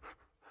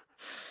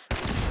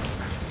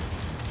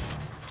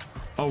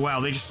 Oh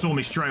wow, they just saw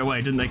me straight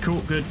away, didn't they?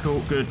 Cool, good,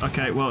 cool, good.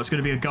 Okay, well, it's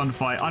gonna be a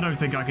gunfight. I don't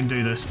think I can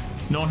do this.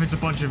 Not if it's a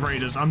bunch of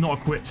raiders. I'm not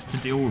equipped to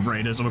deal with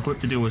raiders. I'm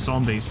equipped to deal with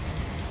zombies.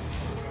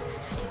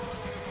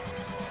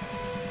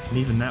 And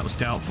even that was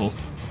doubtful.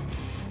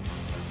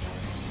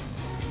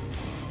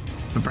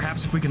 But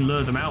perhaps if we can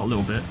lure them out a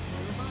little bit.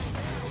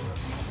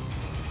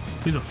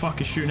 Who the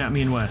fuck is shooting at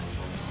me and where?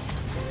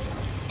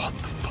 What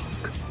the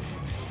fuck?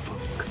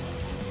 Fuck.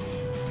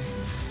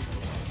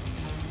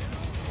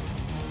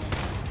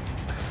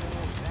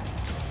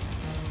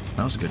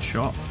 That was a good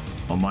shot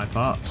on my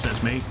part,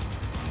 says me.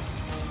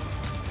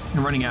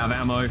 I'm running out of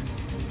ammo.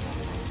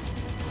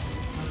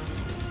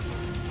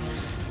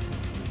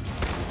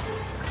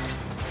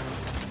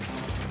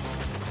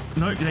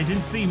 No, they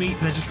didn't see me.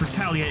 They're just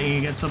retaliating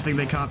against something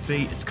they can't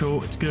see. It's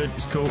cool. It's good.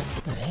 It's cool.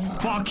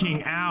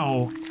 Fucking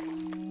ow.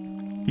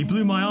 He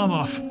blew my arm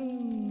off.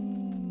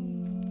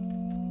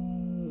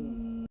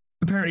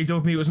 Apparently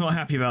Dog Meat was not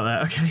happy about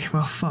that. Okay,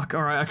 well, fuck.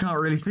 Alright, I can't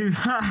really do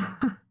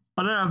that.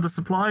 I don't have the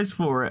supplies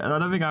for it, and I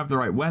don't think I have the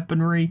right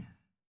weaponry.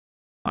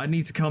 I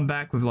need to come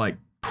back with, like,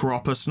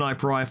 proper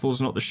sniper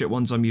rifles, not the shit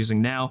ones I'm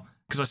using now,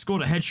 because I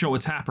scored a headshot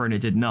with Tapper and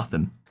it did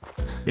nothing.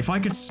 If I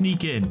could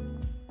sneak in,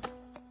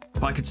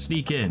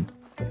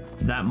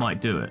 that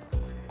might do it.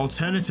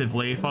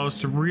 Alternatively, if I was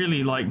to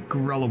really, like,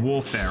 guerrilla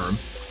warfare them,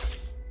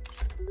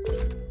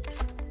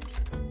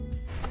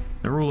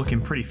 they're all looking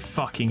pretty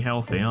fucking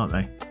healthy, aren't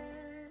they?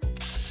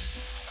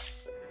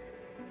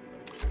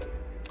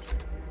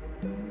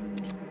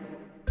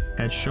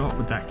 Headshot,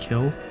 would that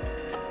kill?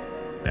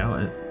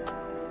 Doubt it.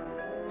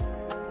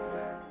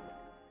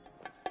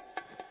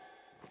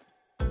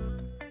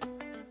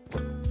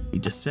 You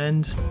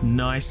descend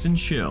nice and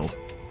chill.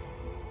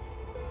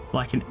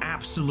 Like an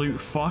absolute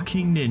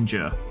fucking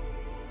ninja.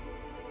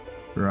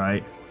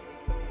 Right.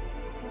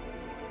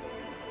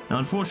 Now,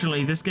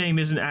 unfortunately, this game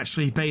isn't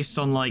actually based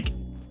on, like,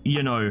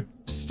 you know,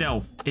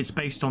 stealth. It's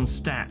based on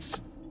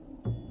stats.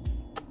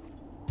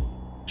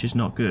 Which is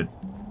not good.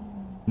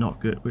 Not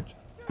good. Which...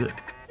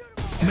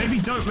 maybe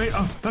don't...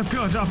 oh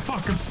god, oh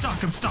fuck, I'm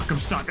stuck.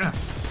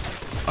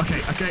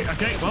 Okay,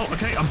 well,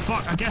 okay, I'm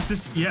fucked. I guess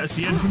this... yeah, it's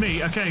the end for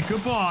me. Okay,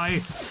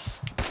 goodbye.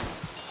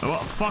 Oh,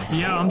 fuck,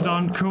 yeah, I'm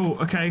done. Cool,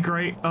 okay,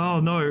 great. Oh,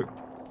 no.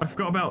 I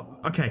forgot about...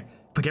 okay,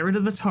 if I get rid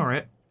of the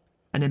turret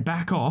and then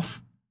back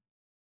off...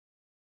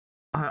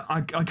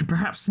 I could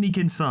perhaps sneak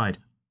inside.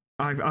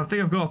 I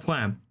think I've got a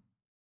plan.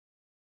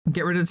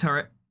 Get rid of the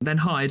turret, then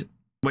hide.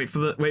 Wait for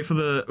the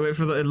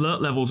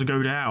alert level to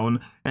go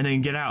down, and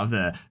then get out of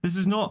there. This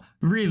is not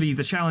really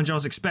the challenge I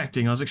was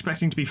expecting. I was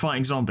expecting to be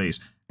fighting zombies,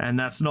 and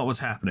that's not what's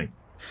happening.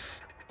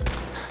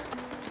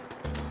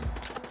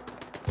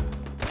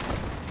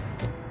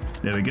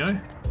 There we go.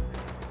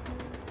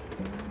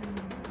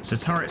 It's a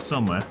turret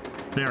somewhere.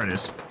 There it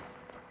is.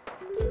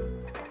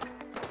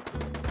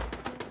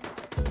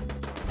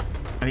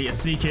 I need to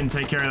sneak in and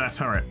take care of that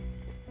turret.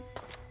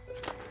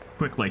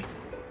 Quickly.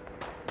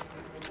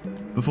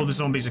 Before the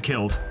zombies are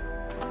killed.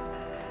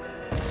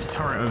 There's a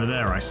turret over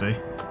there, I see.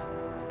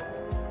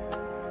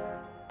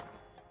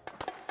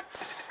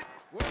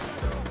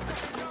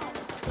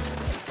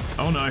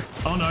 Oh no,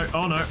 oh no,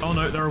 oh no, oh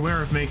no, they're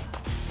aware of me.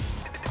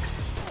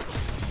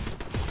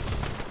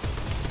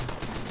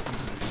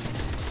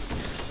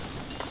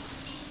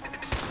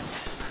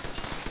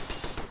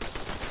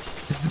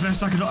 This is the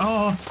best I could...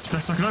 oh, it's the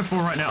best I could hope for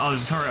right now. Oh,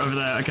 there's a turret over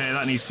there. Okay,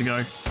 that needs to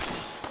go.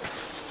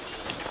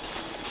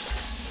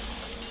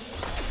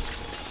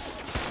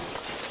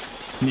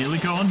 Nearly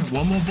gone.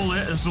 One more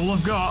bullet. That's all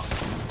I've got.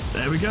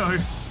 There we go.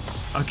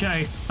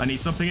 Okay, I need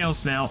something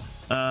else now.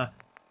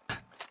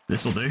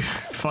 This'll do.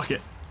 Fuck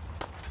it.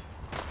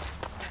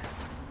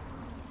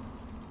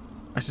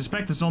 I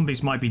suspect the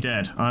zombies might be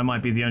dead. I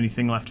might be the only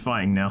thing left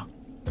fighting now.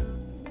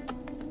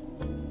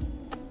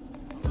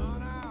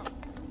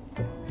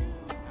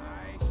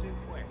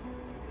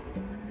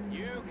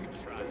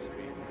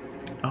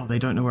 Oh, they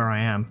don't know where I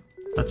am.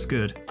 That's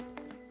good.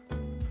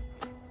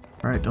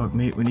 Alright, dog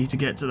meat, we need to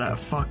get to that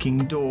fucking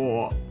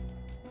door.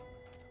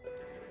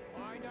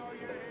 I know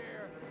you're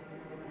here.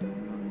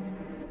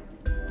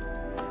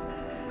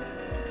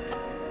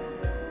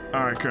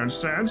 I can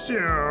sense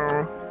you.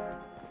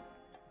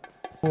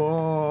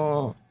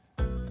 Whoa.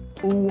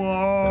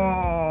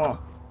 Whoa.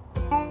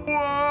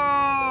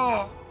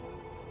 Whoa.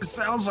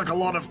 Sounds like a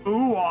lot of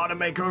ooh-ah to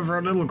make over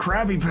a little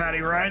Krabby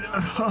Patty, right?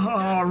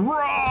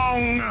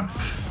 Wrong!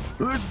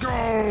 Let's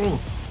go!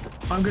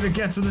 I'm gonna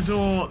get to the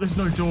door. There's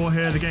no door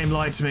here. The game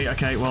lied to me.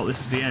 Okay, well, this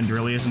is the end,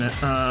 really, isn't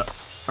it?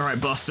 Alright,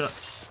 Buster.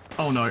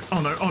 Oh no, oh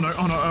no, oh no,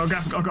 oh no, oh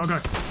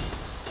go.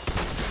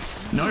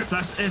 No,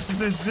 that's it.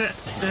 This is it.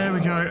 There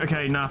we go.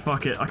 Okay, nah,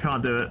 fuck it. I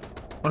can't do it.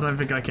 I don't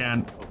think I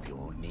can.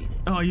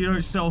 Oh, you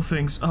don't sell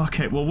things.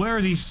 Okay, well, where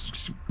are these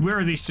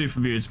super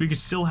mutants? We could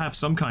still have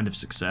some kind of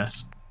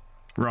success.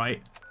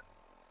 Right?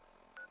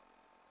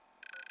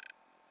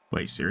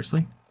 Wait,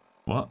 seriously?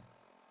 What?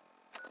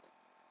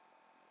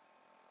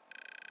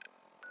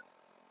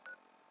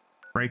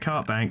 Break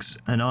heart banks,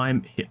 and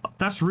I'm here.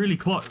 That's really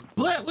close.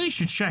 We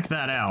should check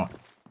that out.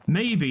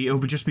 Maybe it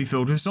will just be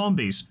filled with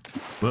zombies.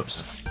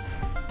 Whoops.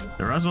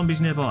 There are zombies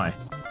nearby.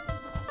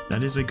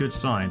 That is a good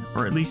sign,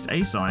 or at least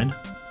a sign.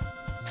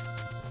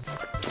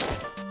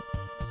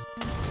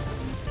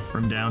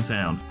 From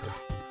downtown.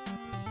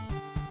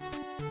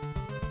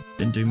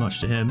 Didn't do much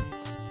to him.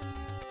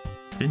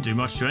 Didn't do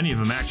much to any of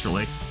them,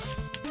 actually.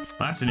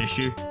 That's an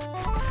issue.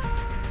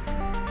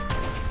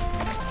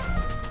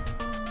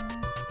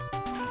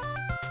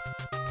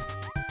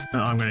 Oh,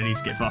 I'm gonna need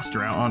to get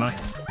Buster out, aren't I?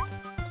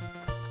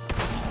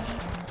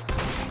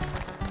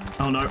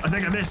 Oh no, I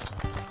think I missed.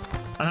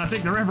 And I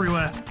think they're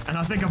everywhere. And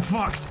I think I'm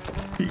fucked.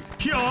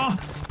 Yeah.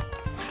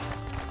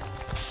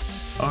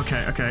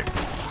 Okay.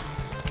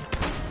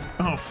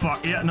 Oh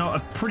fuck, yeah, no,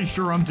 I'm pretty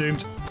sure I'm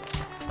doomed.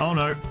 Oh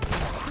no.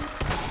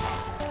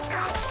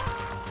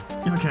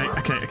 Okay,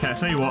 I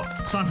tell you what,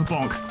 it's time for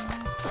bonk.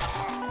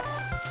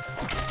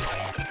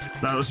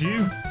 That was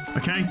you.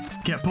 Okay,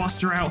 get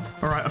Buster out.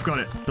 Alright, I've got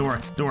it. Don't worry.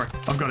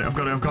 I've got it.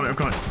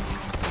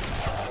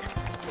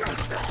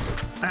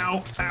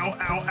 Ow.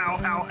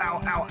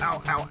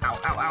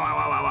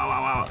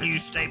 You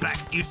stay back.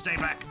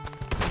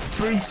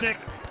 Boomstick.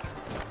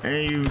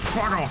 Hey, you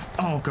fuck off.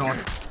 Oh, God.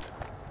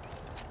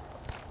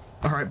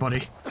 Alright,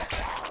 buddy.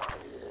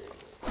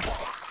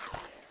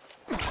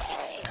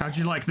 How'd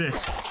you like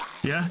this?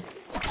 Yeah?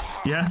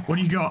 Yeah? What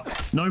do you got?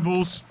 No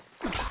balls?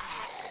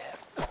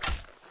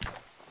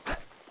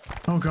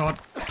 Oh god.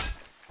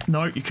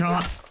 No, you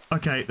can't.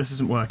 Okay, this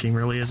isn't working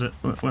really, is it?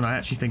 When I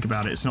actually think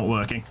about it, it's not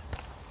working.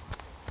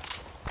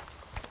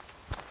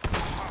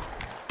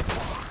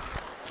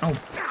 Oh,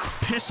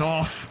 piss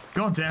off.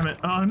 God damn it.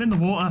 I'm in the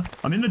water.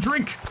 I'm in the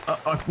drink.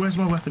 Where's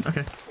my weapon?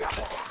 Okay.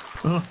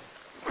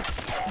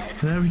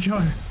 There we go.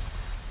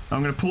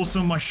 I'm gonna pull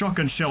some of my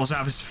shotgun shells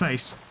out of his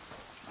face.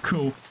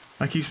 Cool.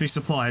 That keeps me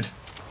supplied.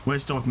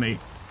 Where's dog meat?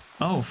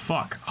 Oh,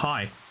 fuck.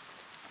 Hi.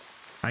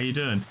 How you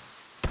doing?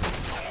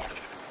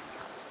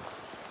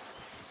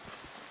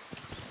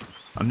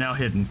 I'm now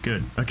hidden.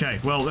 Good. Okay,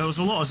 well, there was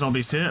a lot of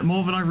zombies here.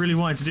 More than I really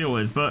wanted to deal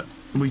with, but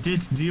we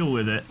did deal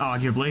with it,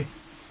 arguably.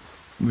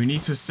 We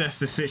need to assess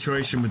the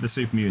situation with the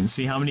super mutants.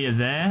 See how many are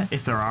there,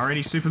 if there are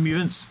any super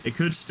mutants. It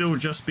could still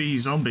just be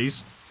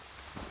zombies.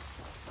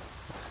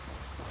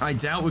 I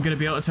doubt we're going to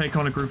be able to take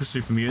on a group of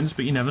super mutants,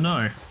 but you never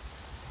know.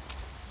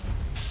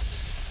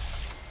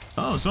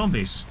 Oh,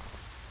 zombies.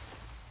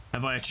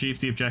 Have I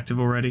achieved the objective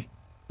already?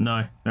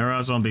 No, there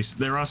are zombies.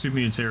 There are super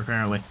mutants here,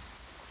 apparently.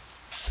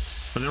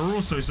 But there are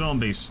also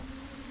zombies,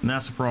 and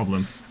that's a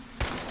problem.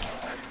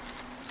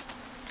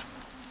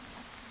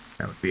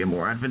 That would be a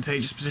more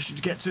advantageous position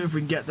to get to if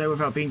we can get there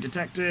without being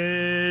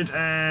detected,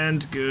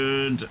 and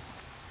good.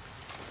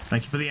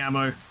 Thank you for the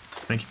ammo.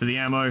 Thank you for the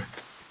ammo.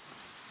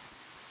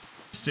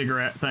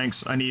 Cigarette,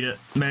 thanks, I need it.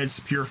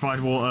 Meds, purified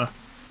water.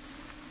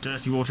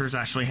 Dirty water is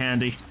actually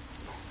handy.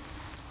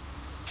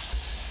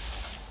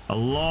 A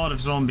lot of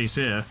zombies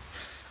here.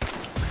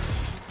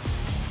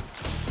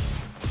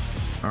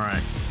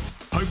 Alright.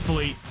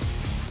 Hopefully...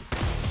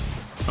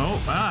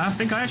 Oh, I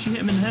think I actually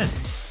hit him in the head.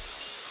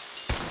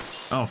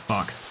 Oh,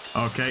 fuck.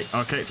 Okay,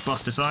 it's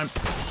Buster time.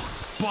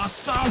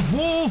 Buster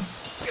Wolf!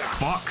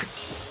 Fuck.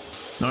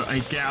 No, I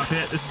need to get out of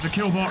here. This is a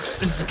kill box.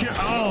 This is a kill...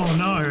 Oh,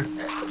 no.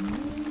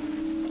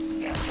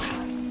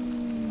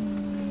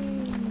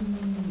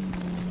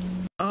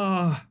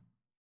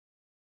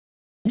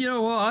 You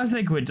know what? I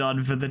think we're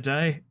done for the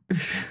day.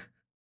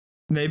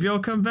 Maybe I'll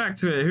come back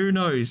to it. Who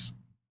knows?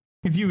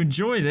 If you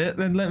enjoyed it,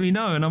 then let me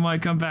know and I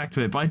might come back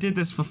to it. But I did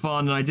this for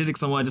fun, and I did it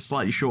because I wanted a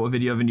slightly shorter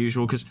video than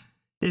usual, because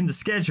in the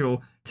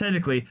schedule,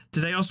 technically,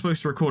 today I was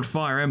supposed to record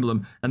Fire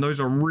Emblem, and those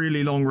are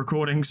really long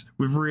recordings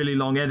with really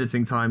long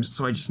editing times,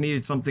 so I just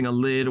needed something a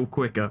little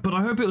quicker. But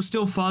I hope it was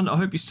still fun. I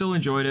hope you still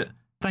enjoyed it.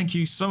 Thank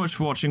you so much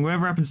for watching.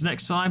 Whatever happens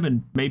next time,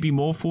 and maybe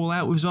more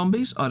Fallout with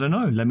zombies, I don't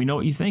know. Let me know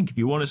what you think. If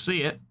you want to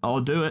see it,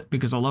 I'll do it,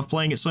 because I love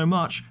playing it so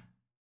much.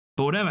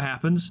 But whatever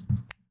happens,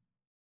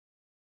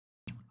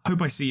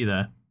 hope I see you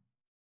there.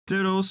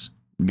 Toodles,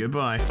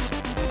 goodbye.